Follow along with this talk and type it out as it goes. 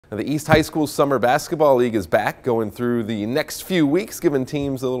Now, the East High School Summer Basketball League is back, going through the next few weeks, giving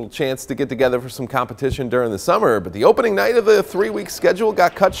teams a little chance to get together for some competition during the summer. But the opening night of the 3-week schedule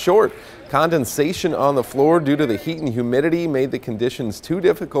got cut short. Condensation on the floor due to the heat and humidity made the conditions too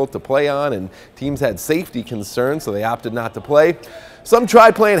difficult to play on, and teams had safety concerns, so they opted not to play. Some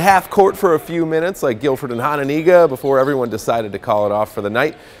tried playing half court for a few minutes, like Guilford and Hononegah, before everyone decided to call it off for the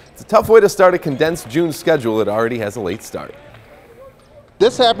night. It's a tough way to start a condensed June schedule that already has a late start.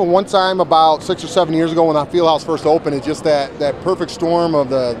 This happened one time about 6 or 7 years ago when our field house first opened. It's just that perfect storm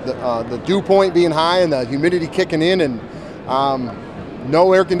of the dew point being high and the humidity kicking in, and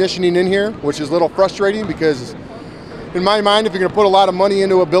no air conditioning in here, which is a little frustrating because in my mind, if you're going to put a lot of money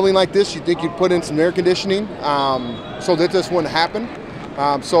into a building like this, you'd think you'd put in some air conditioning so that this wouldn't happen.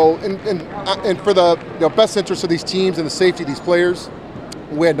 And for the best interest of these teams and the safety of these players,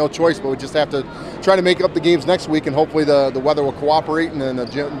 we had no choice, but we just have to try to make up the games next week, and hopefully the weather will cooperate and then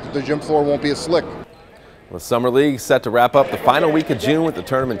the gym floor won't be as slick. The Summer League set to wrap up the final week of June with the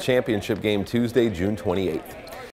tournament championship game Tuesday, June 28th.